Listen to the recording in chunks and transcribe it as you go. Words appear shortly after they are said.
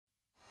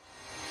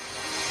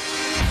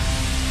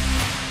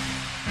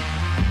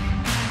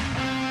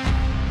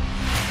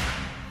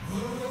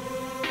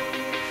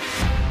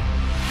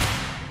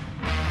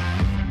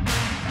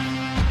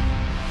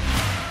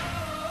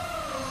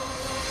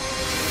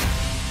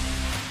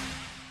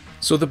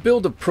So the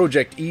build of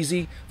Project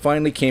Easy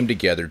finally came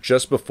together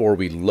just before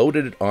we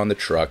loaded it on the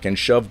truck and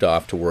shoved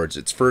off towards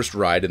its first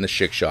ride in the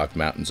Chic-Chocs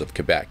mountains of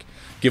Quebec.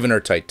 Given our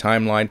tight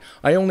timeline,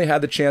 I only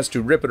had the chance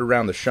to rip it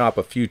around the shop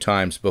a few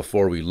times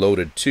before we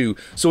loaded too,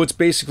 so it's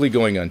basically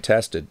going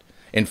untested.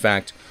 In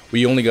fact,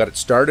 we only got it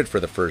started for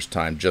the first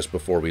time just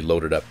before we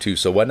loaded up too,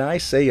 so when I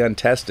say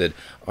untested,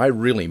 I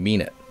really mean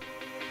it.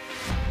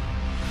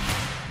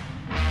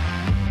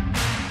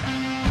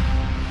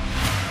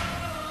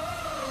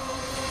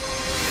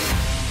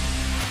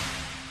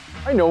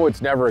 I know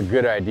it's never a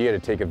good idea to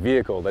take a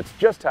vehicle that's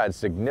just had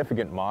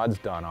significant mods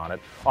done on it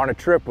on a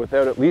trip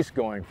without at least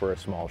going for a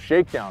small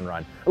shakedown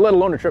run, let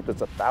alone a trip that's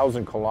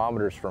 1,000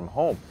 kilometers from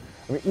home.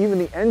 I mean, even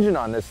the engine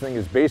on this thing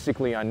is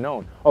basically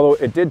unknown. Although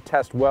it did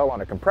test well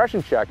on a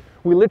compression check,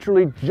 we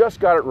literally just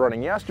got it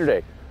running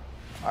yesterday.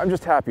 I'm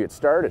just happy it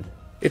started.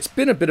 It's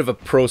been a bit of a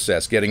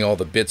process getting all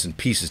the bits and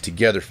pieces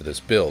together for this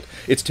build.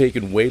 It's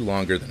taken way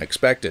longer than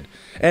expected,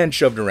 and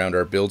shoved around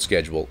our build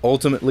schedule,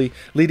 ultimately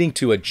leading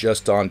to a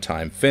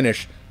just-on-time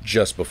finish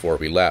just before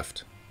we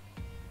left.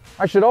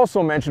 I should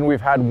also mention we've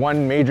had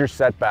one major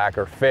setback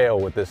or fail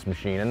with this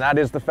machine, and that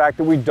is the fact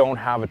that we don't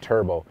have a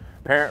turbo.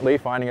 Apparently,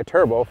 finding a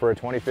turbo for a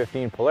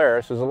 2015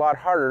 Polaris is a lot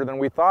harder than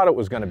we thought it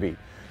was going to be.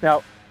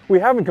 Now,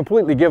 we haven't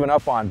completely given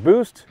up on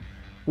boost,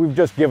 we've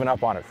just given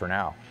up on it for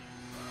now.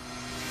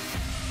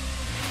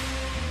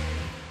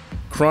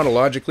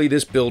 Chronologically,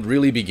 this build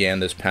really began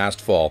this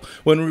past fall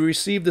when we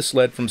received the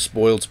sled from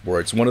Spoiled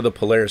Sports, one of the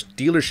Polaris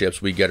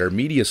dealerships we get our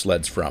media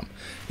sleds from.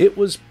 It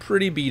was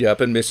pretty beat up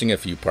and missing a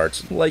few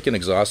parts, like an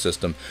exhaust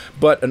system,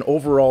 but an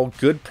overall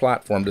good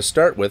platform to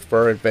start with for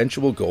our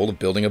eventual goal of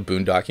building a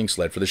boondocking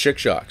sled for the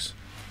Chic-Chocs.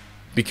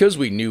 Because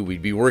we knew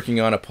we'd be working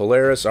on a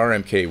Polaris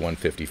RMK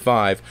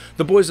 155,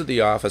 the boys at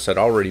the office had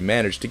already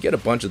managed to get a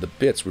bunch of the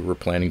bits we were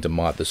planning to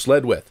mod the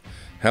sled with.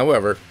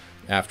 However,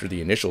 after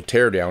the initial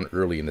teardown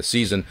early in the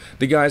season,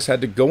 the guys had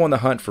to go on the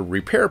hunt for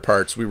repair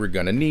parts we were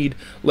going to need,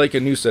 like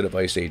a new set of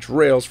Ice Age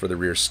rails for the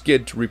rear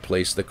skid to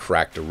replace the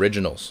cracked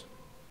originals.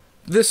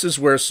 This is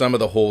where some of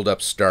the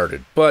holdups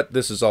started, but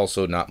this is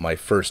also not my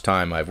first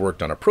time I've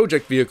worked on a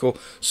project vehicle,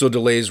 so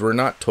delays were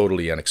not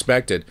totally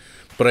unexpected.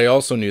 But I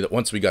also knew that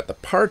once we got the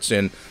parts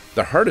in,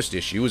 the hardest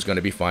issue was going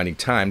to be finding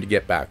time to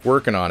get back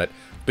working on it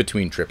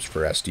between trips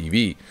for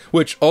STV,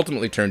 which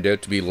ultimately turned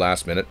out to be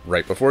last minute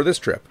right before this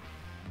trip.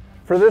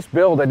 For this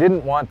build, I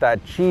didn't want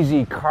that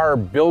cheesy car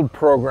build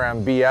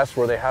program BS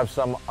where they have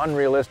some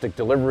unrealistic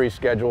delivery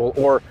schedule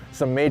or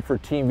some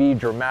made-for-TV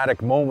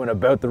dramatic moment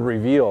about the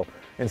reveal.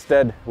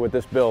 Instead, with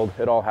this build,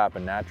 it all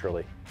happened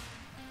naturally.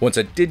 Once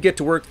I did get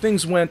to work,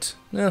 things went,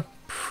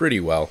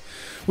 pretty well.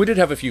 We did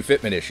have a few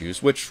fitment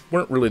issues, which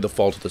weren't really the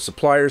fault of the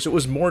suppliers. It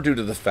was more due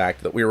to the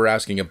fact that we were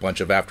asking a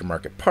bunch of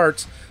aftermarket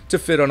parts to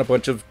fit on a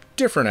bunch of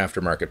different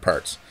aftermarket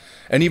parts.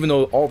 And even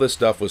though all this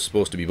stuff was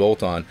supposed to be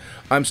bolt-on,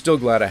 I'm still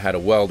glad I had a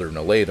welder and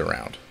a lathe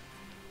around.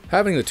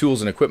 Having the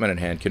tools and equipment in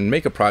hand can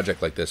make a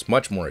project like this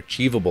much more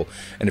achievable,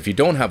 and if you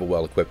don't have a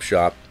well-equipped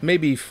shop,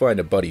 maybe find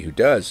a buddy who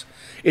does.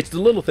 It's the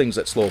little things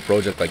that slow a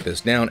project like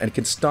this down and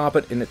can stop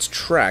it in its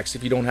tracks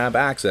if you don't have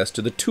access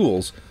to the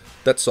tools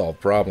that solve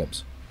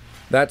problems.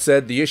 That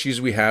said, the issues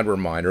we had were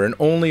minor and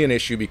only an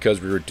issue because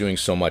we were doing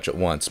so much at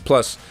once.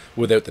 Plus,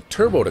 without the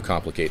turbo to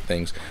complicate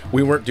things,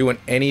 we weren't doing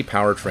any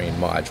powertrain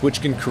mods,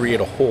 which can create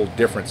a whole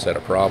different set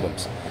of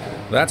problems.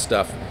 That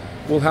stuff,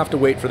 we'll have to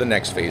wait for the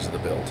next phase of the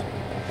build.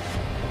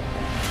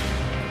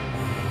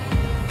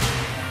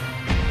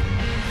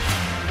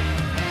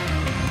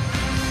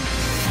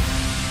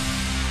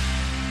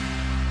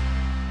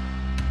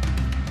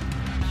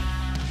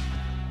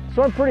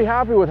 So I'm pretty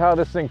happy with how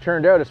this thing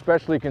turned out,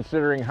 especially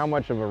considering how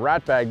much of a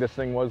rat bag this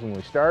thing was when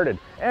we started.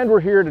 And we're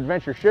here at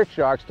Adventure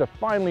Chic-Chocs to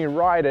finally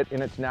ride it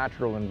in its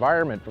natural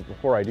environment. But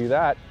before I do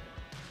that,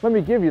 let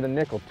me give you the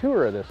nickel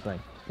tour of this thing.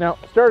 Now,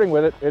 starting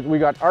with it, we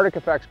got Arctic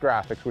Effects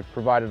Graphics, which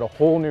provided a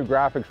whole new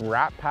graphics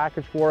wrap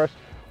package for us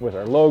with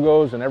our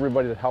logos and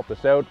everybody that helped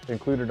us out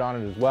included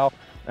on it as well.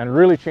 And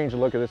really changed the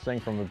look of this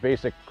thing from a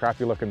basic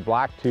crappy looking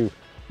black to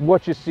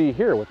what you see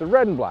here with the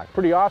red and black.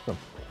 Pretty awesome.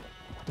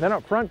 Then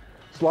up front,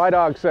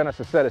 Slydog sent us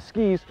a set of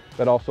skis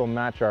that also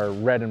match our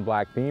red and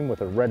black theme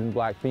with a red and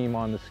black theme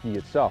on the ski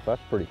itself.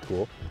 That's pretty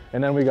cool.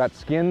 And then we got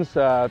Skins.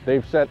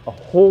 They've set a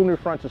whole new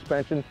front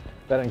suspension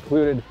that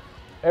included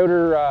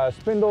outer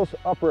spindles,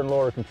 upper and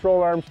lower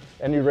control arms,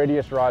 and new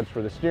radius rods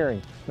for the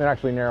steering. They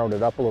actually narrowed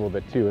it up a little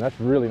bit too, and that's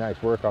really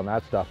nice work on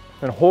that stuff.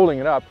 And holding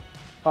it up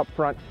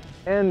front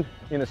and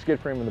in the skid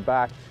frame in the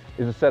back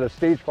is a set of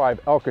Stage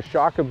 5 Elka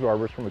shock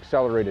absorbers from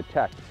Accelerated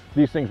Tech.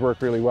 These things work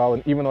really well,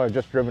 and even though I've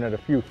just driven it a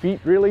few feet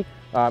really,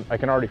 I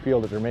can already feel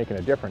that they're making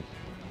a difference.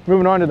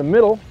 Moving on to the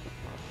middle,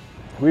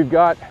 we've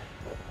got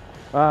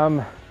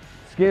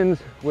Skins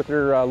with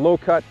their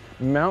low-cut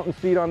mountain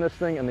seat on this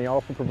thing, and they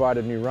also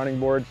provided new running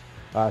boards.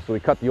 So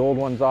we cut the old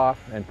ones off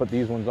and put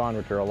these ones on,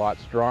 which are a lot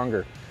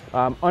stronger.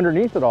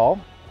 Underneath it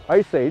all,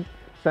 Ice Age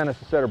sent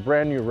us a set of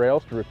brand new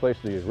rails to replace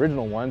the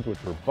original ones,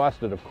 which were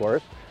busted, of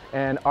course.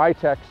 And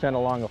iTech sent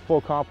along a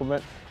full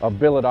complement of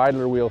billet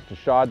idler wheels to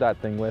shod that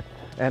thing with.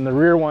 and the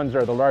rear ones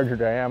are the larger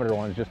diameter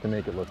ones just to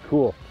make it look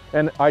cool.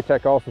 And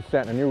iTech also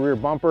sent a new rear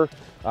bumper,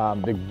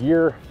 the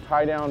gear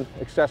tie-down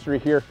accessory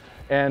here,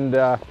 and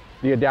the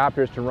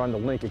adapters to run the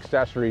link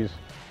accessories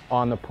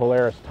on the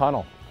Polaris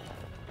tunnel.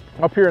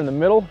 Up here in the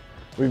middle,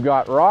 we've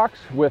got rocks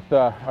with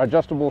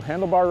adjustable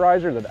handlebar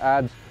riser that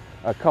adds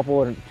a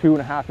couple of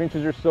 2.5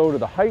 inches or so to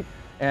the height,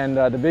 and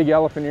the big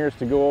elephant ears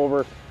to go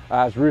over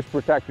as roost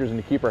protectors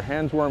and to keep our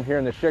hands warm here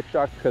in the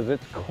Chic-Chocs because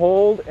it's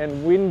cold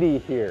and windy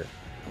here.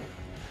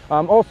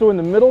 Also in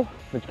the middle,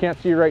 which you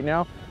can't see right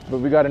now, but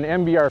we got an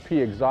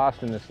MBRP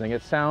exhaust in this thing.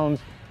 It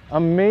sounds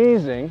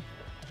amazing,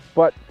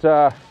 but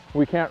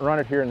we can't run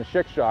it here in the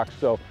Chic-Chocs,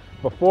 so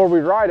before we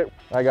ride it,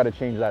 I got to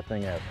change that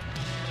thing out.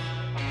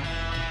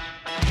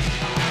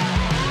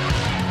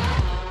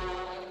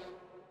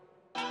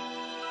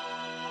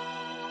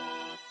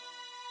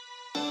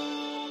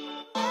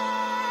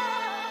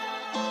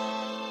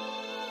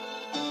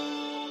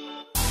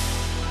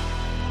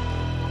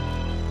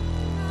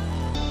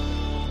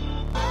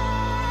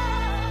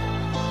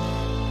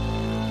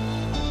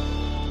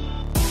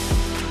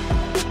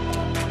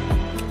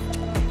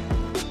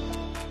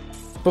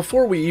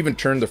 Before we even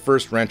turned the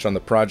first wrench on the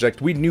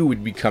project, we knew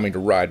we'd be coming to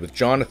ride with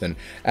Jonathan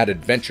at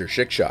Adventure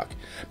Chic-Choc.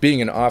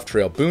 Being an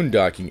off-trail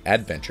boondocking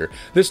adventure,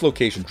 this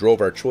location drove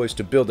our choice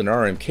to build an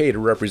RMK to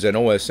represent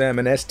OSM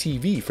and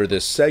STV for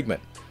this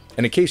segment.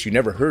 And in case you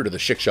never heard of the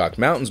Chic-Choc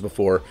Mountains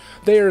before,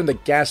 they are in the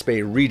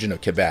Gaspé region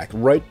of Quebec,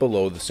 right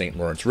below the St.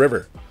 Lawrence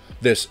River.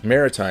 This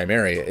maritime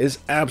area is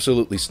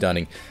absolutely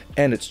stunning,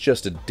 and it's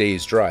just a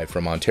day's drive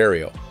from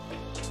Ontario.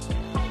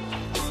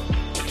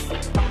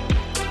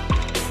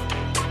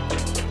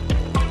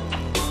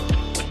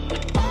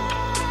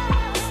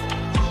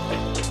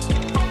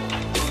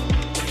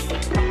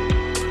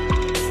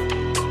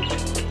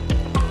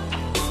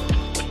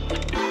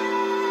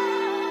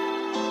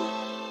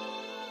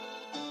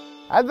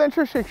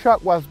 Adventure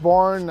Chic-Choc was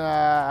born,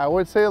 I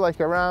would say like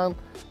around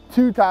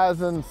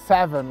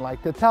 2007.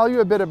 Like to tell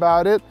you a bit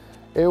about it,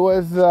 it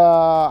was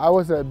I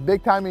was a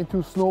big time into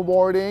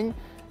snowboarding,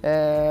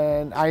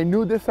 and I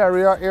knew this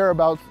area here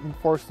about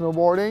for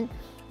snowboarding,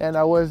 and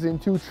I was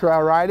into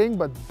trail riding,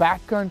 but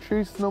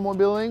backcountry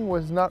snowmobiling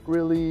was not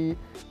really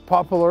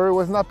popular. It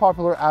was not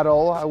popular at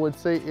all, I would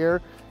say,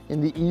 here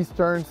in the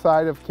eastern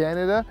side of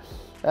Canada.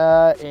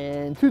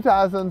 In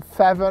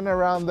 2007,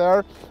 around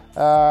there,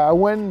 I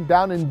went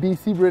down in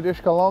BC, British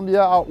Columbia,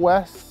 out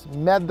west,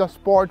 met the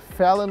sport,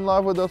 fell in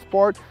love with the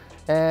sport,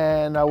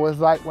 and I was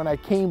like, when I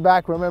came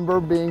back, remember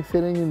being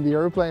sitting in the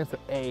airplane and said,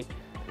 hey,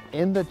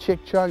 in the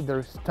Chic-Choc,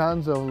 there's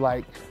tons of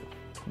like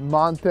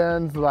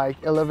mountains, like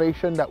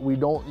elevation that we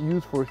don't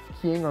use for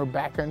skiing or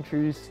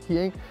backcountry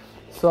skiing.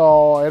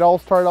 So it all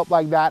started up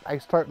like that. I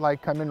started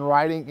like coming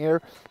riding here.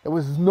 It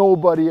was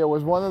nobody. I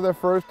was one of the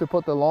first to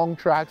put the long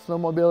track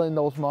snowmobile in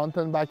those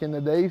mountains back in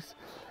the days.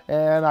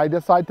 And I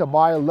decided to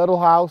buy a little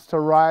house to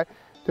ride,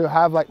 to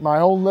have like my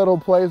own little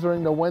place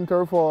during the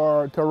winter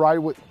to ride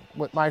with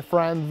my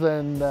friends.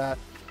 And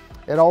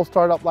it all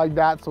started up like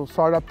that. So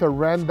started up to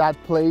rent that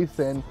place,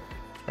 and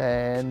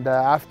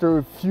after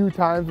a few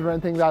times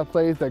renting that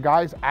place, the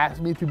guys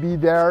asked me to be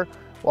there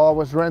while I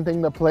was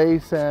renting the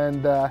place.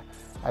 And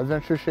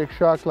Adventure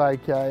Chic-Choc,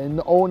 like in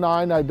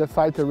 2009, I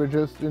decided to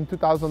register. In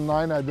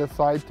 2009, I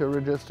decided to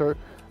register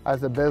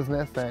as a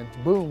business, and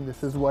boom,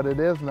 this is what it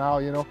is now.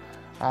 You know,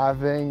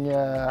 having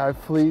a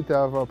fleet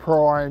of a Pro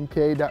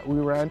RMK that we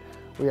rent.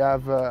 We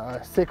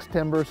have 6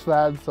 timber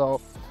sleds, so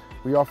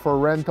we offer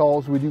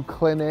rentals. We do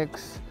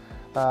clinics.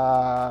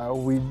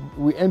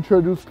 We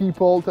introduce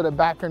people to the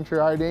backcountry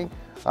riding,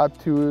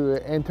 up to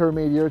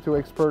intermediate to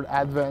expert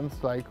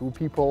advanced, like who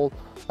people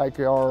like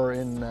are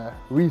in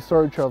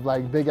research of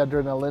like big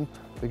adrenaline.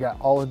 We got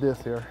all of this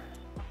here.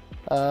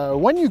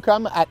 When you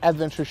come at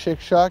Adventure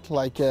Chic-Choc,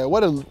 like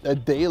what a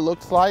day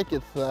looks like,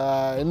 it's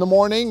in the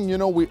morning, you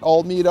know, we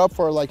all meet up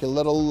for like a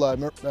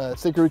little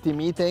security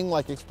meeting,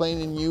 like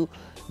explaining you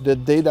the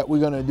day that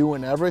we're gonna do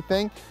and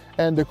everything.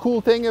 And the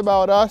cool thing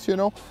about us, you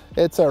know,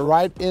 it's a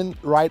ride in,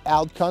 ride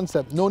out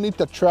concept. No need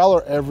to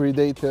trailer every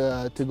day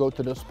to go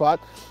to the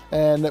spot.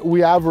 And we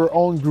have our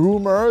own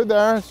groomer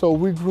there, so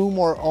we groom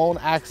our own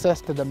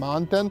access to the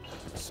mountain.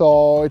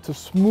 So it's a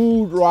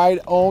smooth ride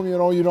home, you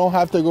know, you don't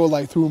have to go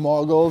like through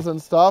moguls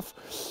and stuff.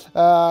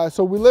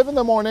 So we leave in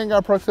the morning,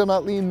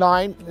 approximately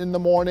 9 in the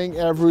morning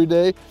every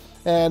day.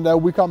 And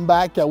we come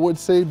back, I would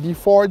say,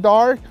 before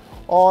dark,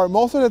 or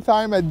most of the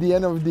time at the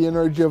end of the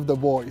energy of the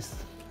boys.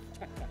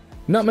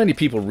 Not many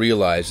people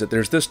realize that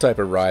there's this type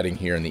of riding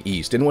here in the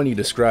East, and when you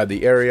describe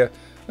the area,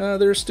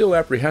 they're still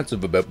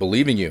apprehensive about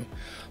believing you.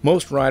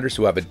 Most riders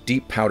who have a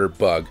deep powder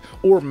bug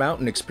or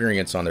mountain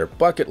experience on their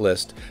bucket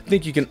list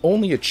think you can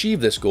only achieve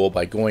this goal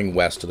by going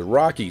west to the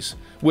Rockies,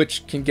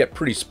 which can get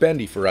pretty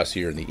spendy for us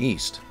here in the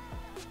East.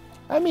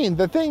 I mean,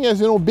 the thing is,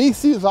 you know,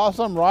 BC is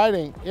awesome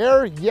riding.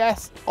 Here,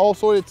 yes,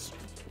 also it's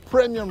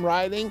premium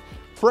riding,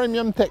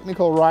 premium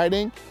technical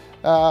riding.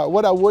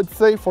 What I would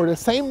say, for the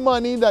same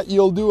money that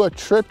you'll do a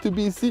trip to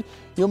BC,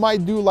 you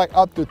might do like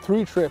up to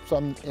 3 trips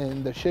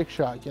in the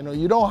Chic-Choc. You know,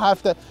 you don't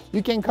have to,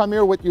 you can come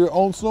here with your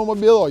own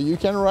snowmobile, or you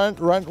can rent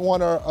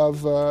one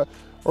of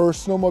or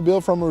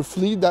snowmobile from our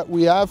fleet that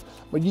we have,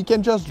 but you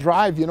can just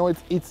drive. You know,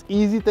 it's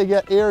easy to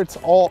get here. It's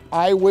all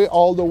highway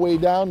all the way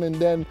down, and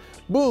then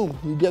boom,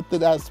 you get to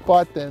that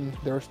spot and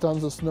there's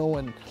tons of snow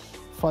and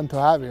fun to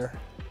have here.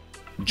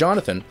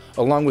 Jonathan,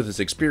 along with his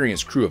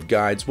experienced crew of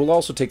guides, will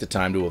also take the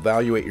time to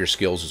evaluate your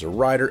skills as a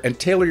rider and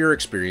tailor your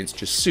experience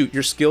to suit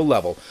your skill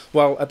level,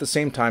 while at the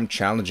same time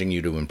challenging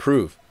you to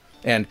improve.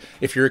 And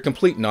if you're a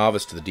complete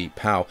novice to the Deep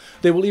POW,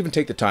 they will even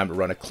take the time to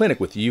run a clinic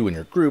with you and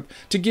your group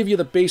to give you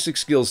the basic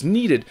skills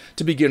needed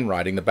to begin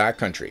riding the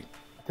backcountry.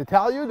 To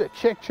tell you, the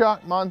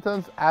Chic-Choc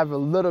mountains have a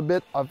little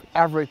bit of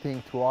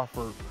everything to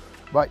offer.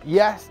 But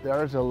yes,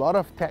 there's a lot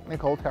of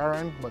technical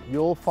terrain, but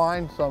you'll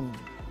find some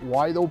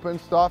wide open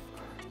stuff.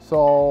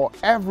 So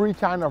every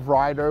kind of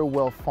rider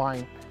will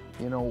find,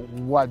 you know,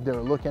 what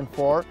they're looking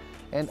for.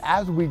 And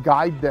as we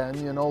guide them,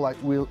 you know, like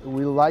we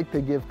like to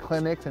give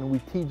clinics and we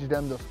teach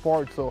them the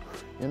sport. So,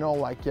 you know,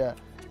 like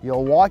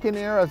you'll walk in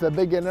here as a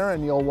beginner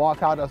and you'll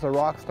walk out as a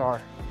rock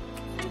star.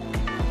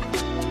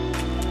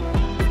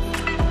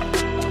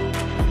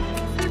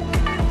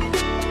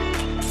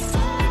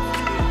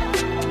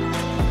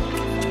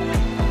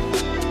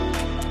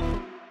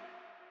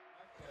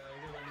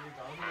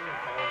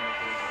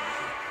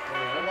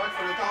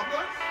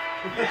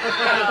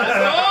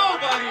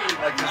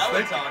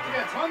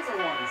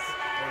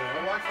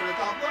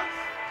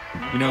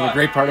 You know the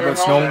great part about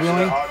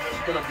snowmobiling?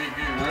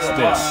 It's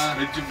this.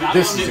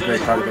 This is the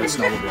great part about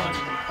snowmobiling.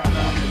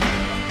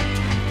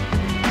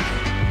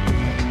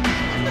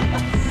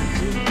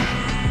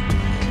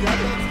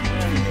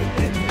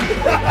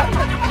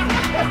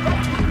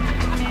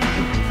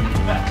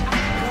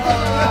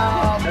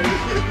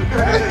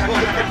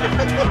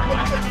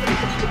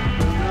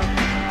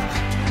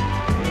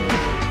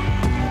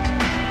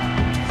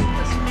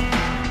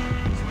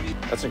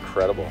 That's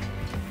incredible.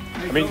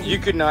 I mean, you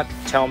could not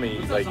tell me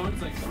like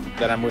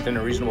that I'm within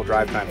a reasonable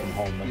drive time from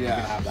home. Like, you can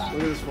have that.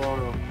 Look at this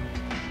photo.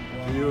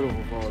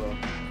 Beautiful photo.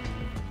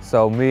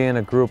 So me and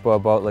a group of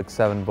about like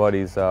 7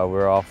 buddies,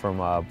 we're all from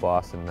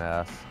Boston,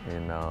 Mass,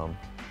 and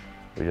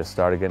we just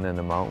started getting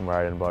into mountain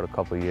riding about a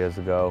couple of years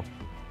ago.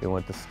 We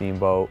went to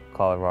Steamboat,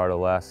 Colorado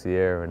last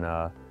year,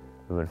 and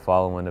we've been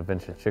following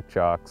Aventure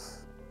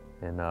Chic-Chocs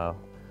and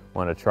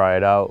want to try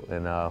it out,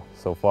 and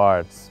so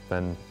far it's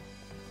been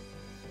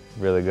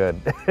really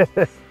good.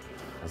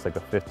 It's like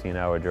a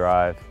 15-hour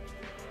drive.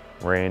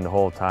 Rain the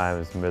whole time,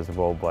 it's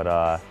miserable, but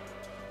the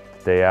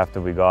day after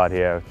we got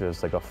here,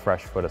 there's like a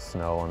fresh foot of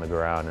snow on the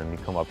ground, and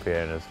you come up here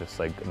and it's just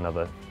like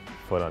another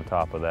foot on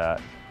top of that.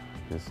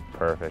 It's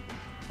perfect.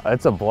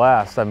 It's a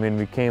blast. I mean,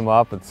 we came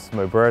up, it's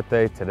my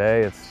birthday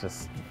today, it's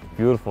just a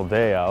beautiful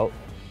day out.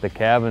 The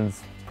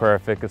cabin's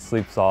perfect, it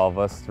sleeps all of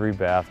us, 3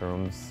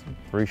 bathrooms,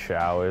 3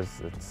 showers.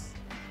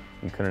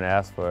 You couldn't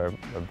ask for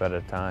a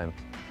better time.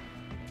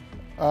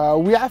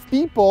 We have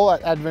people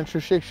at Aventure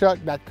Chic-Choc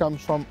that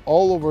comes from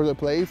all over the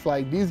place.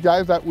 Like these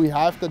guys that we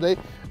have today,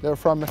 they're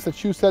from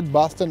Massachusetts,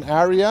 Boston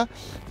area.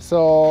 So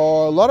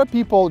a lot of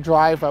people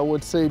drive, I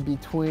would say,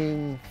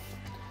 between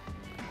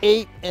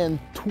 8 and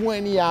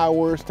 20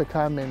 hours to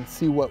come and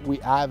see what we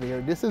have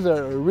here. This is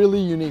a really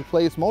unique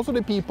place. Most of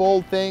the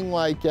people think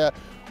like,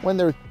 when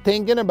they're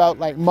thinking about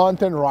like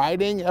mountain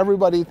riding,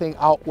 everybody think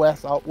out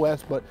west,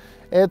 but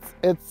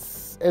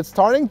it's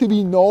starting to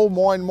be known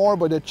more and more,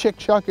 but the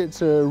Chic-Choc,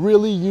 it's a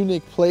really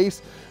unique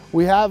place.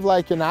 We have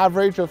like an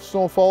average of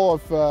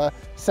snowfall of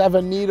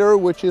 7 meters,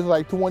 which is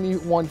like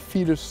 21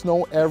 feet of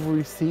snow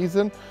every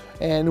season.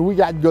 And we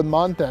got good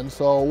mountains.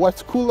 So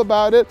what's cool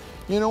about it,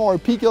 you know, our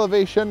peak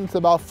elevation, it's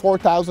about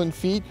 4,000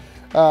 feet.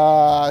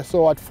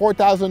 So at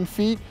 4,000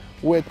 feet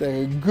with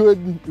a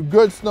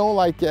good snow,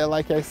 like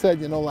I said,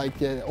 you know, like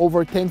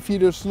over 10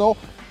 feet of snow,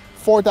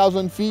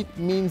 4,000 feet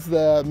means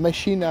the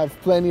machine have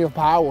plenty of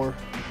power.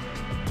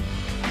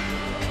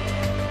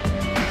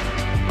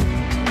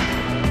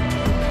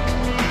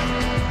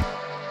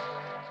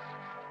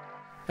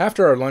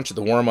 After our lunch at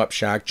the warm-up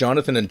shack,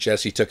 Jonathan and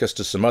Jesse took us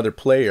to some other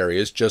play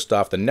areas just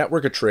off the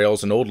network of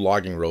trails and old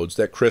logging roads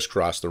that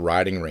crisscross the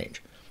riding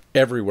range.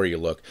 Everywhere you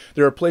look,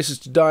 there are places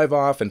to dive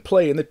off and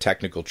play in the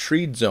technical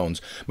treed zones,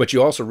 but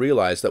you also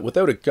realize that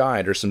without a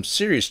guide or some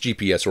serious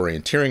GPS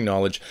orienteering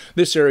knowledge,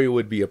 this area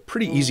would be a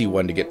pretty easy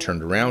one to get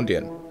turned around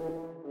in.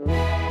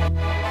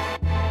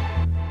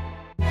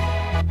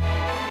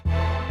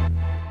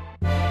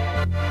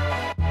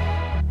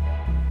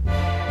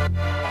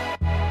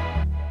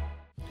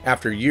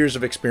 After years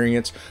of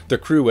experience, the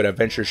crew at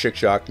Aventure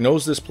Chic-Chocs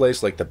knows this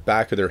place like the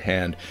back of their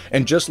hand,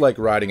 and just like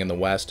riding in the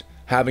West,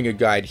 having a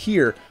guide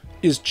here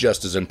is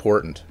just as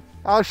important.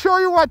 I'll show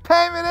you what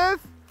time it is.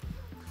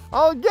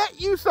 I'll get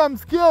you some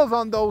skills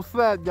on those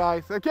sleds,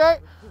 guys, okay?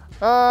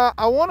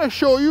 I want to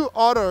show you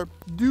how to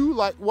do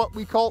like what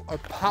we call a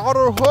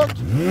powder hook,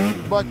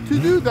 but to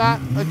do that,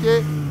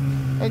 okay,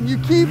 and you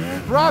keep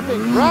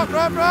dropping, drop,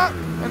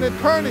 and then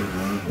turning.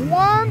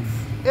 Once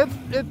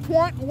it's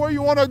point where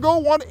you want to go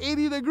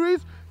 180 degrees,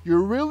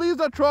 you release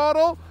the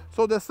throttle,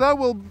 So the sled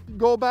will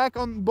go back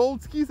on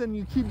both skis and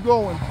you keep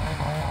going.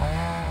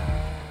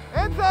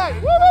 Inside!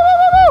 Woo, woo, woo,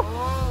 woo, woo.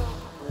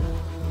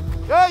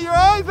 Yeah, your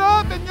eyes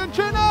up and your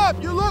chin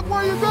up. You look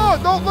where you go.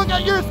 Don't look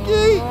at your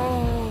ski.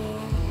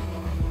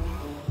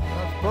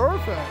 That's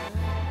perfect.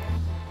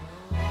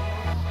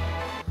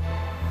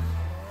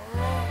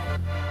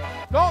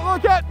 Don't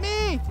look at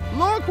me.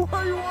 Look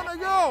where you want to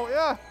go.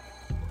 Yeah.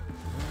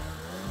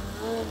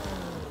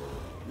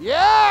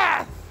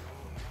 Yes!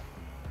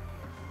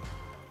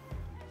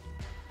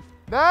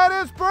 That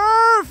is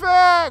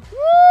perfect!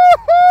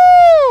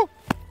 Woohoo!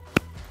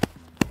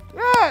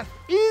 Yes,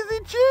 easy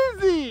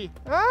cheesy,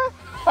 huh?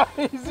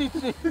 Easy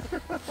cheese.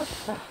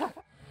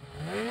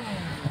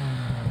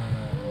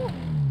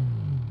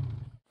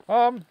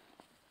 I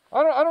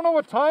don't know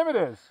what time it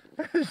is.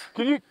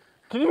 Can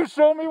you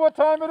show me what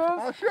time it is?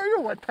 I'll show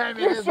you what time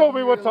it is. You show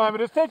me what time it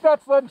is. Take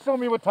that sled and show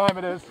me what time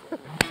it is.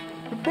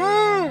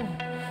 Boom!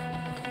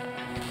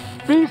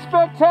 Be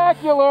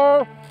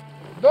spectacular!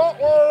 Don't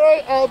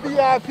worry, I'll be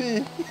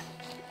happy.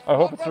 I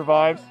hope it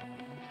survives.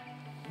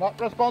 Not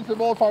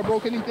responsible if I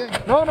broke anything.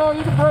 No,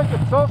 you can break it.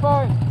 So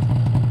fine.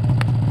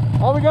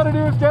 All we gotta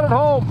do is get it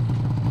home.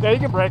 Yeah, you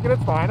can break it.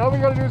 It's fine. All we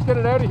gotta do is get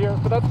it out of here.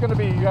 But that's gonna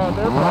be their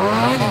problem,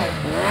 not mine.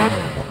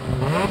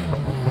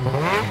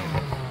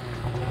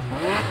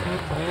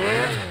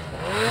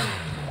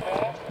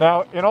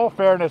 Now, in all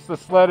fairness, the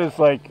sled is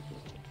like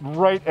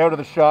right out of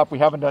the shop. We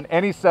haven't done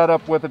any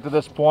setup with it to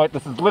this point.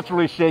 This is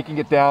literally shaking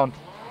it down.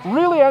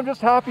 Really, I'm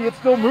just happy it's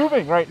still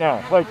moving right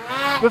now. Like,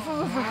 this is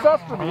a success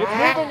for me. It's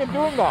moving and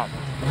doing that.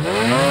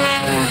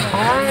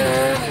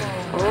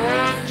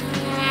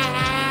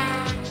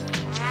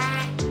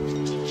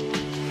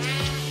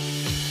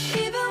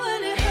 Even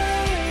when it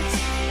hurts,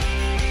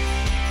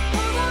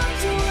 hold on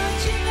to what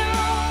you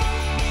know.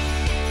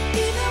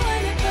 Even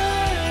when it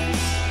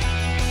burns,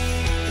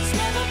 it's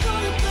never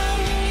gonna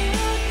burn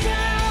you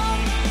down.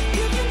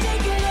 You can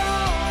take it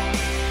all,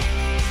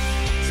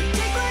 so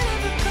take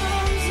whatever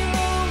comes your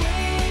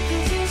way,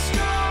 'cause you're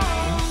strong.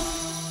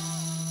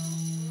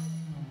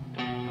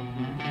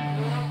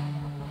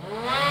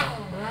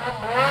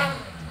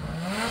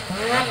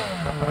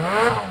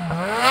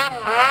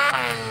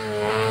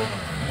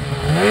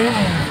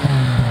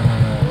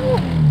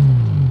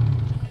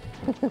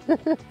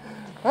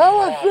 That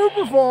was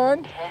super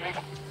fun.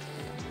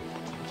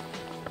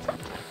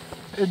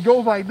 It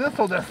goes like this,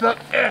 so that's not.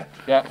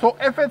 Yeah. So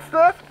if it's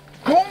stiff,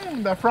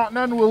 boom, the front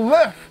end will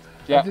lift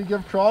Yeah. as you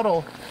give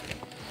throttle.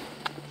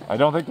 I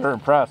don't think they're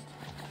impressed.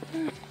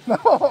 No,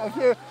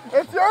 okay,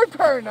 it's your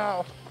turn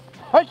now.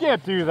 I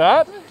can't do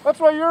that. That's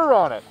why you're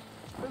on it.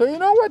 So you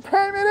know what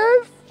time it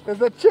is?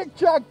 It's a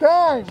Chic-Choc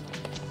time.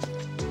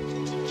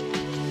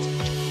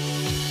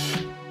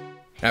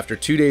 After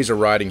 2 days of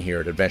riding here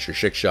at Adventure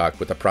Chic-Chocs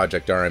with the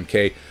Project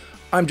RMK,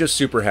 I'm just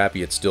super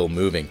happy it's still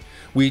moving.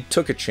 We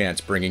took a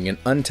chance bringing an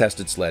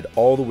untested sled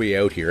all the way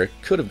out here. It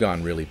could have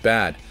gone really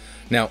bad.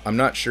 Now, I'm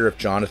not sure if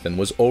Jonathan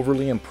was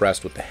overly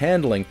impressed with the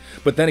handling,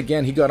 but then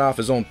again, he got off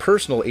his own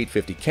personal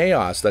 850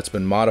 Chaos that's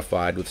been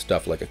modified with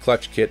stuff like a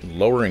clutch kit and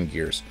lowering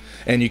gears.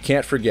 And you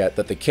can't forget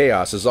that the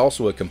Chaos is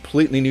also a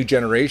completely new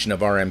generation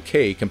of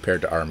RMK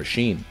compared to our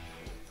machine.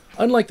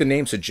 Unlike the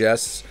name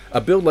suggests,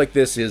 a build like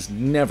this is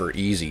never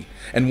easy,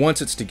 and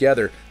once it's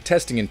together,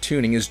 testing and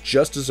tuning is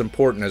just as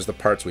important as the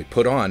parts we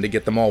put on to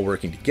get them all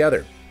working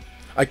together.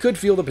 I could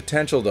feel the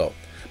potential though,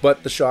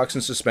 but the shocks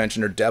and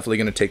suspension are definitely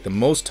going to take the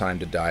most time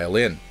to dial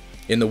in.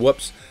 In the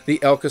whoops, the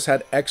Elkas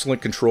had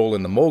excellent control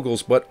in the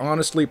moguls, but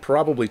honestly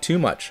probably too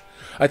much.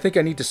 I think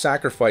I need to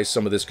sacrifice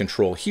some of this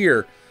control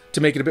here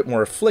to make it a bit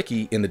more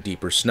flicky in the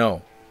deeper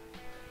snow.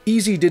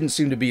 Easy didn't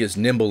seem to be as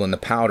nimble in the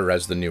powder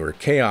as the newer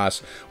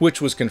Chaos, which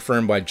was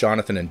confirmed by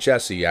Jonathan and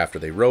Jesse after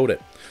they rode it,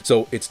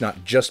 so it's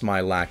not just my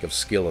lack of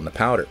skill in the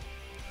powder.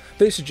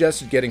 They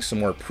suggested getting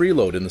some more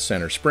preload in the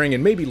center spring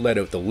and maybe let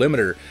out the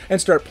limiter and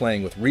start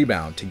playing with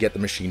rebound to get the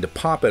machine to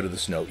pop out of the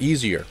snow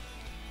easier.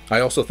 I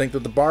also think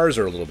that the bars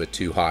are a little bit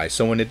too high,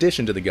 so in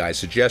addition to the guys'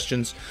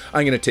 suggestions,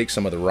 I'm going to take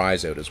some of the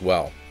rise out as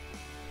well.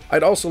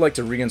 I'd also like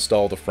to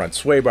reinstall the front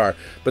sway bar,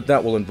 but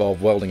that will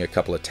involve welding a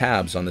couple of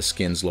tabs on the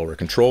skin's lower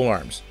control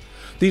arms.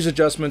 These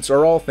adjustments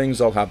are all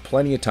things I'll have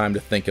plenty of time to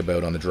think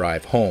about on the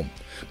drive home.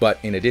 But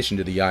in addition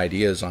to the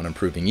ideas on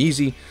improving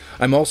easy,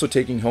 I'm also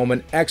taking home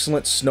an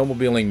excellent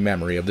snowmobiling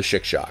memory of the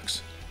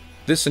Chic-Chocs.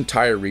 This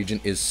entire region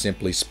is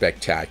simply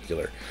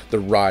spectacular. The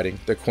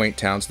riding, the quaint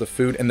towns, the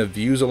food, and the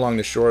views along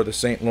the shore of the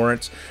St.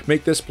 Lawrence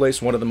make this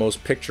place one of the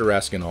most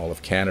picturesque in all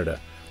of Canada.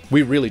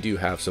 We really do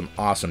have some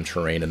awesome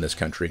terrain in this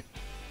country.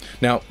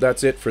 Now,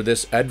 that's it for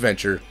this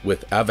adventure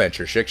with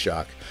Aventure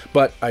Chic-Chocs,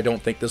 but I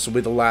don't think this will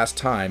be the last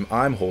time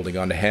I'm holding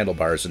on to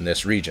handlebars in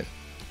this region.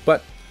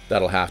 But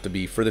that'll have to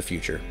be for the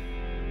future.